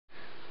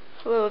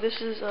Hello, this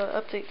is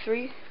update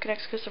 3,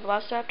 knex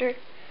velociraptor,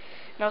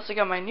 and I also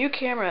got my new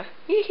camera.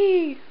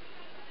 Hee.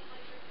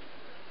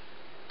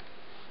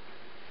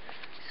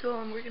 So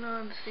I'm working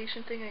on the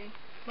station thing. I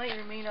might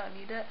or may not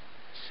need that.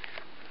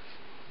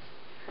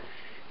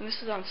 And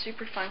this is on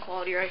super fine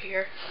quality right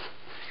here.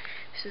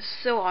 This is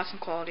so awesome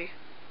quality.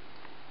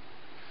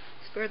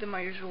 It's better than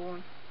my usual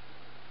one.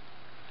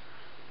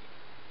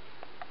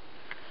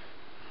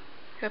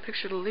 Got a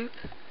picture of the loop.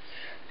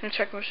 And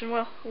track motion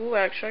well. Ooh,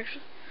 it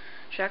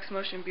tracks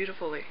motion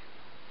beautifully.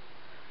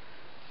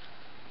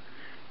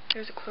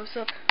 Here's a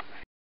close-up.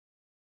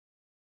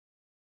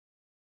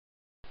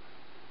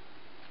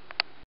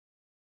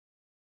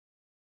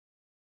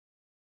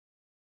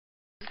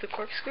 This is the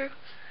corkscrew.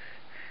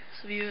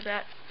 This view of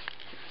that.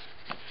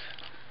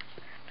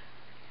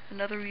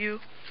 Another view.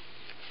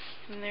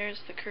 And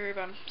there's the curve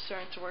I'm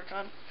starting to work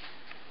on.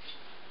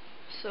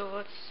 So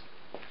let's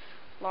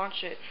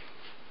launch it.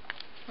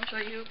 I'll show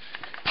you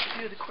a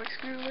view of the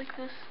corkscrew like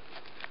this.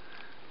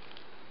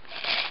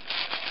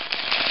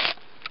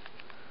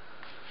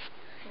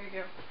 Here you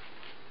go.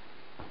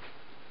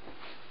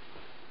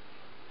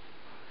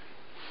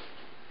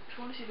 If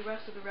you want to see the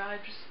rest of the ride,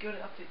 just go to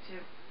update 2.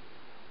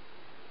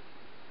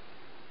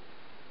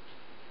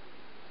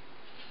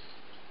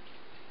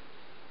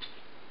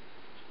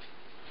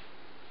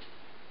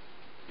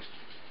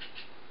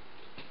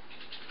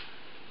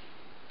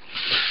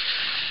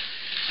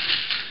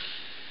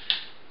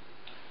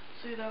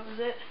 So that was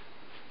it.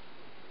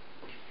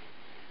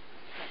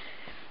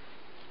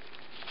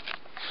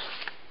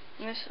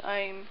 And this,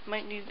 I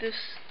might need this,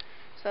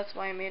 so that's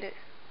why I made it.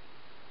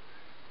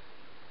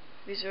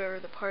 These are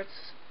the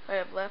parts I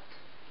have left.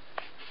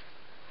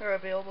 They're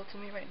available to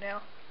me right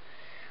now.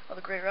 All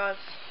the gray rods,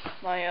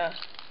 my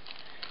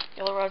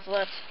yellow rods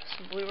left,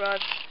 some blue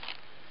rods,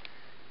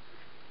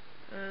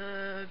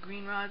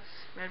 green rods,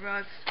 red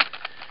rods,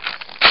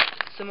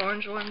 some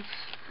orange ones,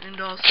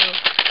 and also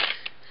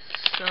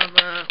some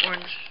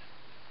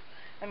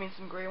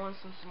some gray ones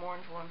and some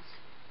orange ones.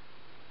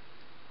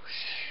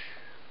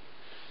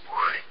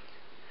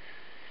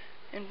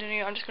 And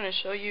then I'm just going to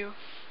show you.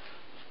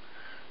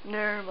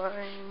 Never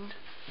mind.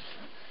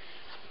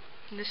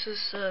 This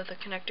is the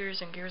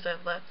connectors and gears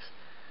I've left.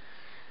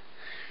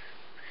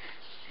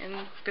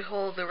 And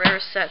behold, the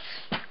rarest sets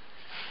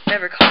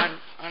ever caught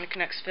on a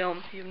knex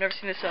film. You've never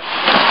seen this up.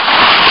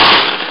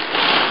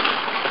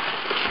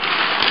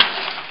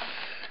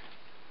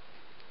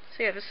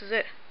 So yeah, this is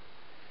it.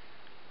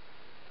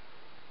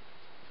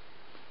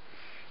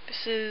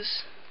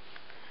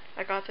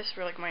 I got this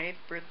for like my 8th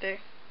birthday.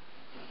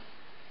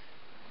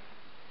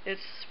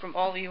 It's from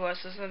all the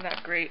US, isn't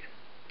that great?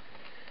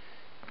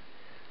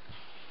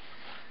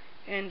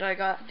 And I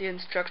got the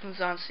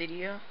instructions on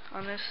CD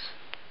on this.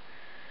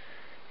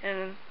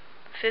 And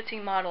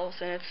 15 models,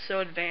 and it's so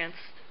advanced.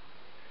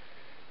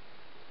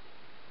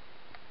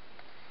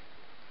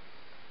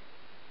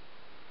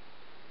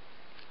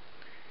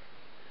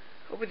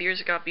 Over the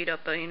years it got beat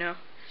up, but you know.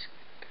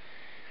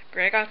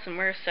 Great, I got some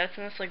rare sets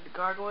in this, like the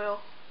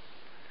gargoyle.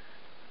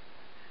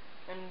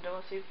 And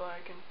let's see if I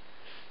can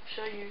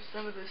show you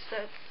some of the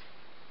sets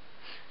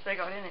that I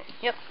got in it.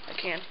 Yep, I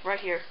can. Right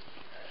here.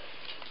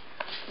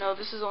 No,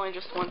 this is only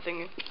just one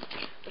thing.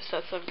 The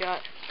sets I've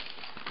got.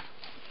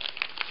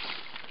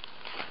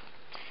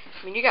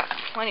 I mean, you got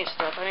plenty of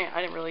stuff.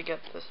 I didn't really get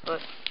this, but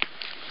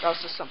that was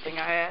just something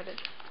I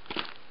added.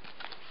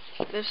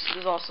 This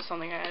is also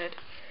something I added.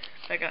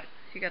 You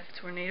got the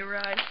tornado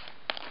ride.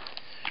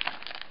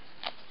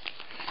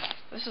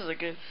 This is a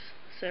good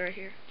set right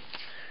here.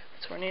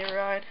 The tornado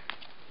ride.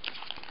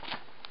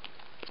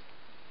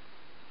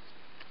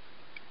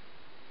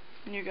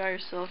 And you got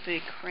yourself a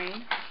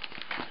crane.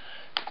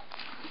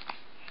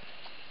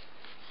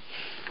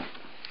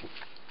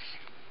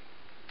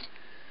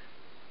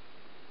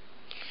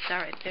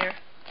 That right there.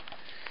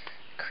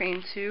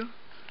 Crane 2. You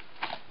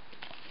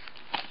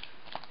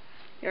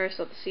got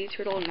yourself the sea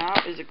turtle. Now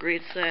is a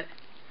great set.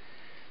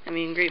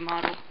 Great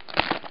model.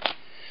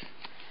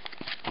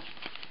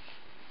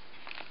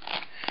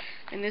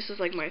 And this is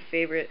like my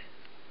favorite.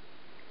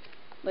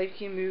 Like,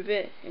 you can move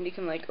it and you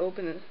can like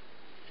open the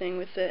thing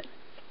with it.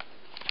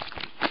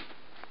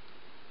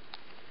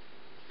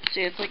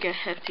 See, it's like a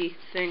hefty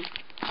thing.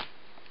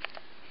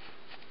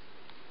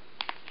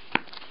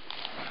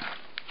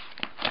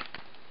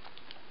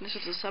 This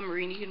is a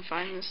submarine. You can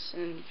find this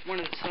in one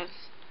of the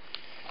sets.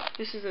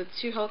 This is a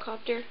 2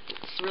 helicopter.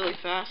 It's really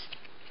fast.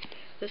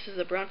 This is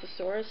a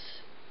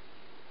brontosaurus.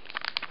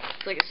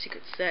 It's like a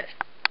secret set,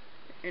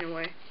 in a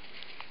way.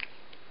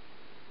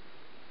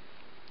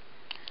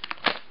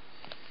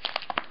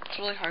 It's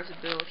really hard to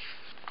build.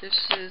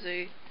 This is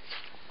a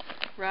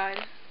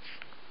ride,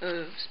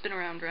 a spin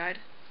around ride.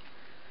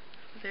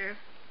 There.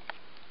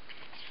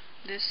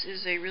 This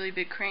is a really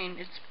big crane.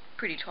 It's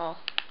pretty tall.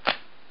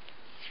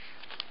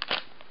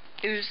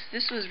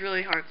 This was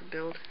really hard to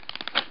build.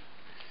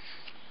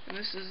 And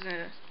this is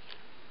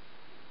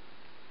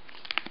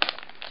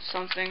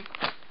something.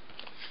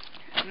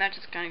 And that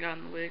just kinda got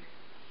in the way.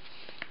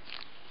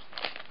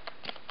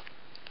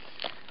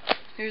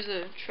 Here's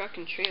a truck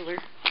and trailer.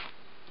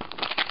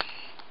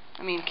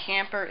 I mean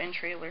camper and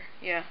trailer,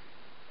 yeah.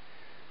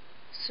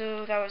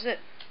 So that was it.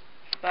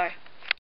 Bye.